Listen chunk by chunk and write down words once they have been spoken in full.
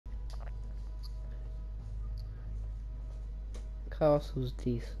Castle's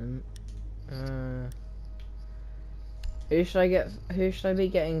decent. Who should I get? Who should I be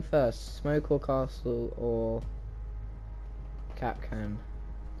getting first? Smoke or Castle or Capcan?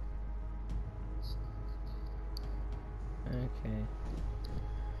 Okay.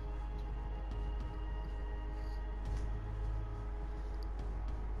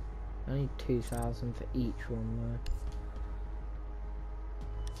 I need 2,000 for each one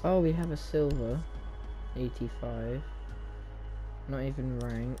though. Oh, we have a silver. 85. Not even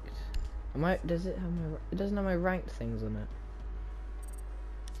ranked. Does it have my? It doesn't have my ranked things on it.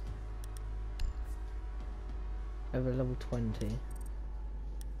 Over level 20.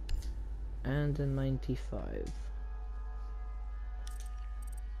 And a 95.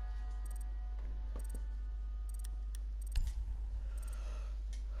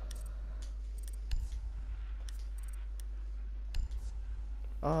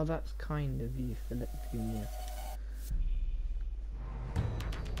 Oh, that's kind of you, Philip Jr.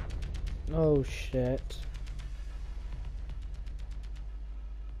 Oh shit.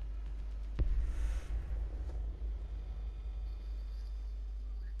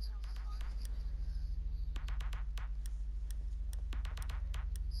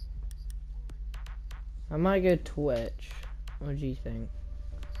 I might go Twitch. What do you think?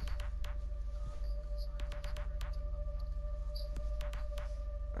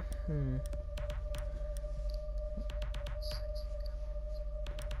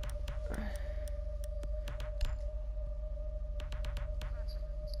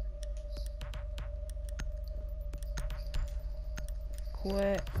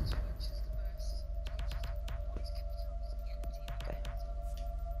 Quit.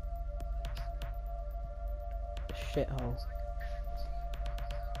 Shithole.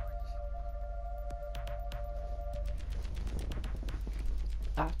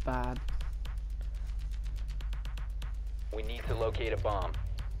 That's bad. We need to locate a bomb.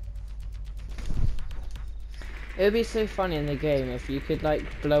 It would be so funny in the game if you could like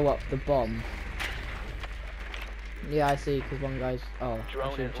blow up the bomb. Yeah, I see, because one guy's... Oh,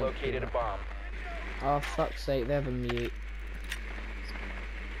 Drone has located a bomb. Oh, fuck's sake, they have a mute.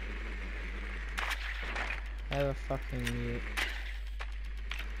 They have a fucking mute.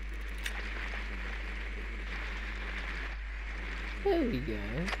 There we go.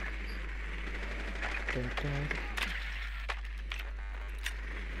 Dun, dun.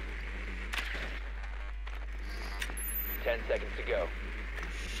 Ten seconds to go.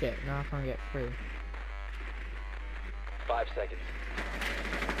 Shit, now I can't get through. 5 seconds.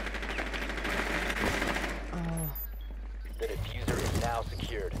 Oh, The diffuser is now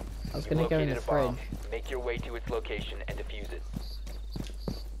secured. I was You've gonna go in located the a bomb. fridge. Make your way to its location and defuse it.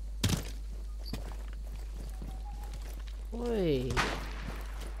 Oi.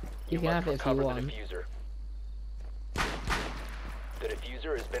 You can have it if you recover want. the diffuser. The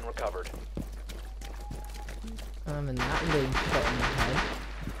diffuser has been recovered. And that I'm being shot in the head.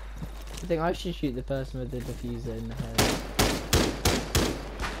 I think I should shoot the person with the diffuser in the head.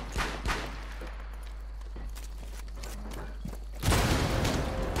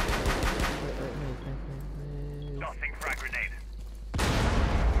 Tossing frag grenade.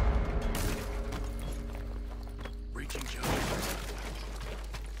 Reaching charge.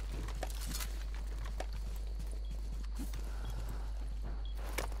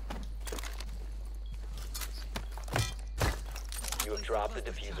 You have dropped the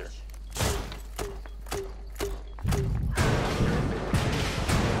diffuser.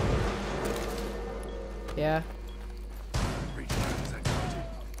 Yeah.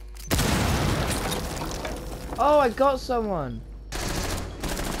 Oh, I got someone.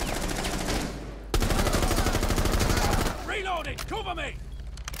 Reloading! Cover me!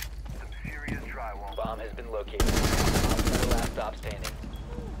 Some serious drywall. Bomb has been located. The last stop standing.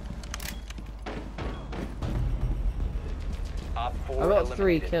 Op 4 I got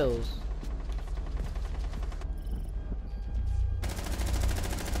 3 eliminated. kills.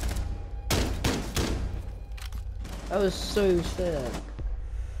 That was so sick.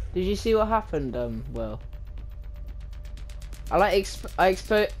 Did you see what happened, Will? I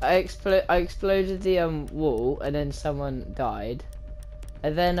exploded the wall, and then someone died,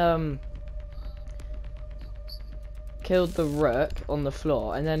 and then killed the rook on the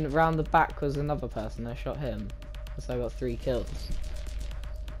floor, and then round the back was another person. I shot him, so I got 3 kills.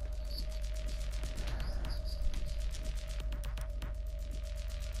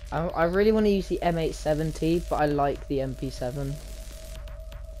 I really want to use the M870, but I like the MP7.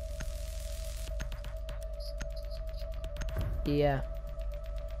 Yeah.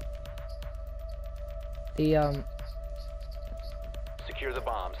 The Secure the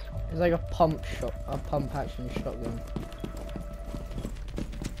bombs. it's like a pump action shotgun.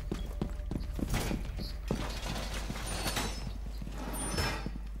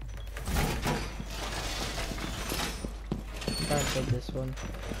 barricade this one.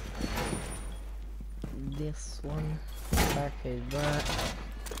 This one. Barricade that.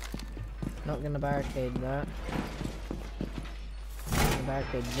 Not gonna barricade that. Gonna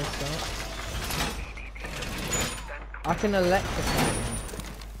barricade this up. I can electrify them.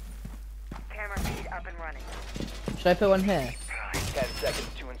 Camera feed up and running. Should I put one here? 10 seconds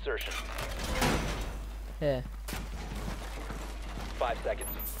to insertion. Here. 5 seconds.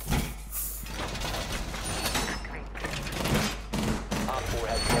 Op 4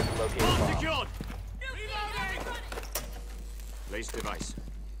 has located Bomb bomb. secured. Reloading. Place device.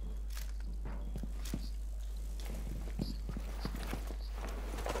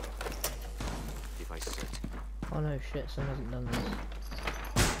 Device set. Oh no, shit, someone hasn't done this.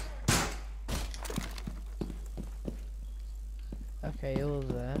 Okay, all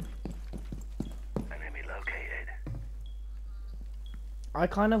there. Enemy located. I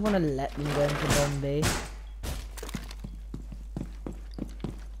kind of want to let them go into bomb B.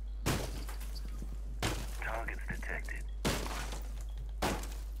 Targets detected.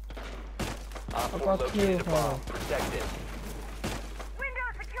 Op 4 got located a two, bomb. huh? Protect it. Window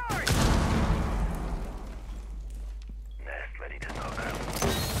secured. Nest ready to knock out.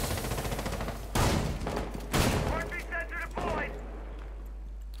 Heartbeat sensor deployed.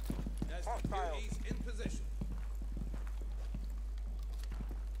 Duties in position.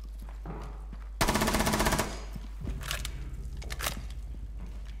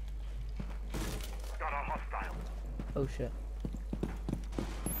 Got a hostile. Oh shit.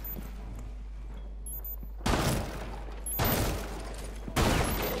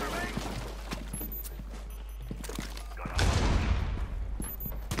 Got a hostile.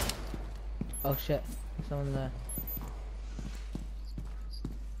 Oh shit. There's someone there.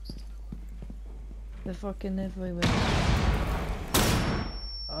 They're fucking everywhere.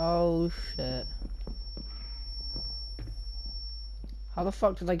 Oh shit. How the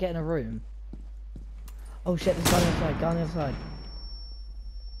fuck did I get in a room? Oh shit, there's guy on the other side, guy on the other side.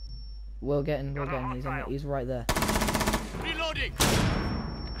 We'll get in, he's right there. Reloading.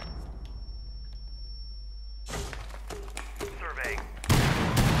 Surveying.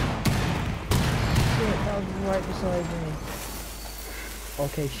 Shit, that was right beside me.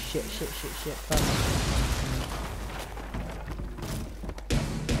 Okay, shit. Fuck.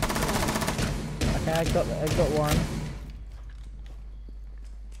 Okay, I got one.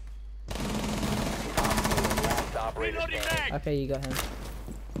 Last operator Reloading standing. mag. Okay, you got him.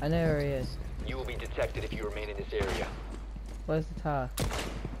 I know where he is. You will be detected if you remain in this area. Where's the tower?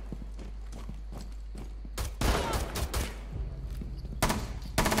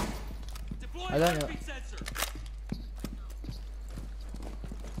 Deploy I don't know. heartbeat sensor.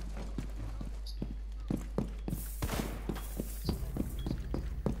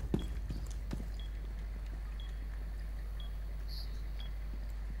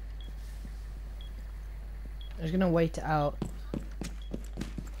 I'm just gonna wait it out.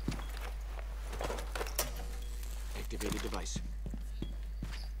 Activated device.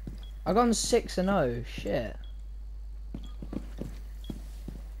 I got on 6-0. Shit.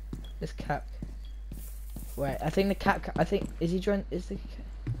 This cap. Wait, I think the cap. I think is he joined? Is the?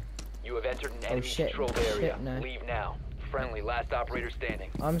 You have entered an enemy shit. controlled Shit, area. no. Leave now. Friendly, last operator standing.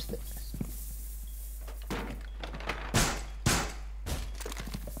 I'm staying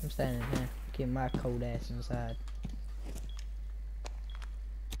in here. Keeping my cold ass inside.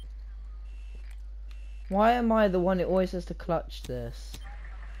 Why am I the one that always has to clutch this?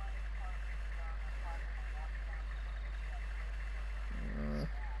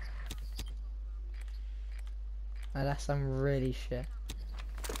 That's some really shit.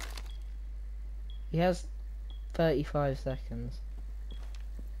 He has 35 seconds.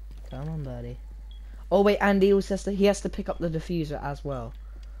 Come on, buddy. Oh wait, and he also has to pick up the diffuser as well.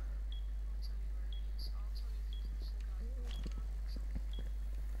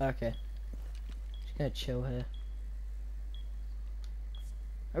 Okay. Just gonna chill here.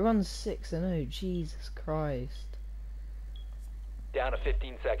 I run 6-0. Jesus Christ. Down to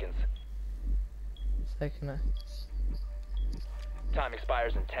 15 seconds. Second. Time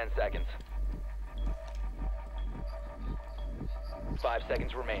expires in 10 seconds. 5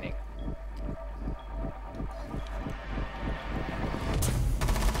 seconds remaining.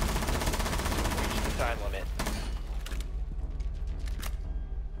 Reach the time limit.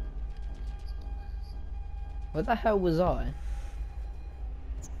 Where the hell was I?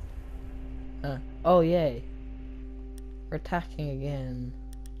 Oh yay. We're attacking again.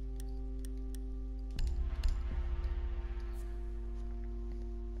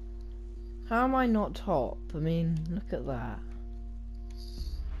 How am I not top? I mean, look at that.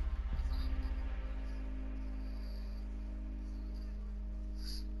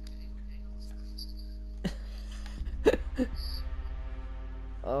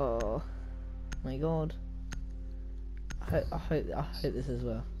 god. I hope this as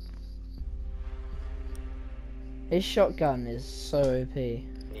well. His shotgun is so OP. Need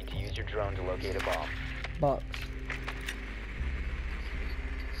to use your drone to locate a bomb. Box.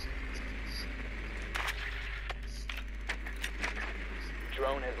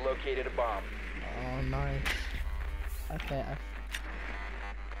 Drone has located a bomb. Oh, nice. Okay.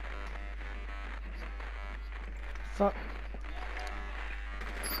 Fuck.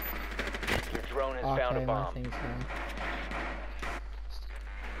 Your drone has Okay, found a my bomb. thing's down.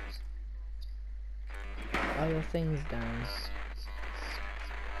 Oh, your thing's down.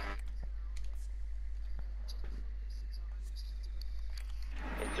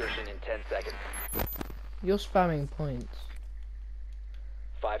 Insertion in 10 seconds. You're spamming points.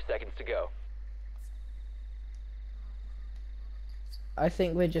 5 seconds to go. I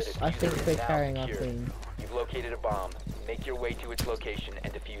think we're Now carrying our secure. team. You've located a bomb. Make your way to its location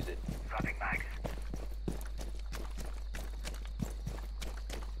and defuse it. Dropping mags.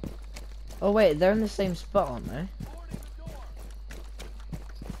 Oh wait, they're in the same spot, aren't they?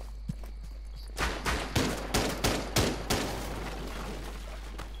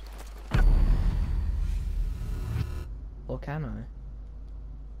 Or can I?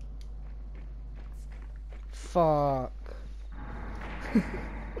 Fuck.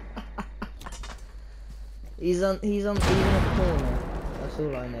 He's in a corner. That's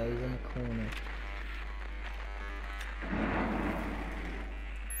all I know, he's in a corner.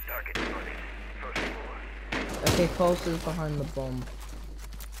 Target spotted. First floor. Okay, Pulse is behind the bomb.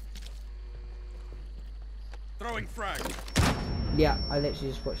 Throwing frag. Yeah, I literally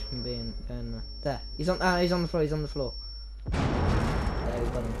just watched him being there. He's on the floor, he's on the floor. There, we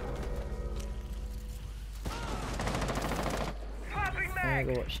got him. Swapping I'm mag!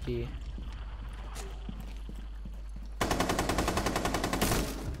 gonna go watch you.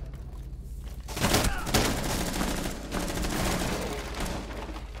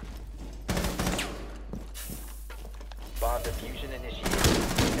 Bomb diffusion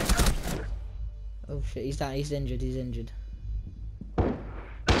initiated. Oh shit, he's down, he's injured.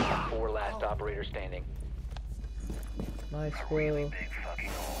 4 last operator standing. Nice, Really Will. big fucking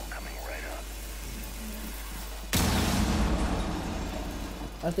hole coming right up.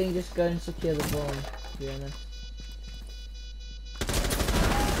 I think just go and secure the bomb, to be honest.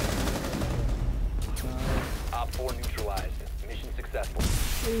 Nice. Op 4 neutralized. Mission successful.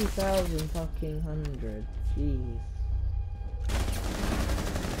 3,000 fucking hundred. Jeez.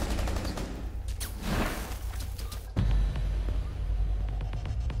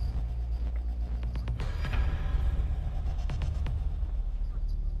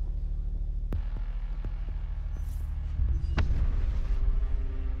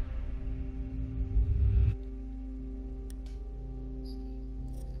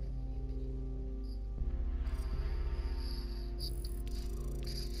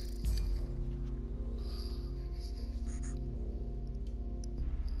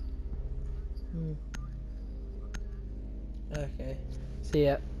 Okay. See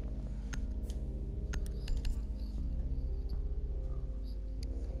ya.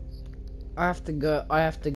 I have to go.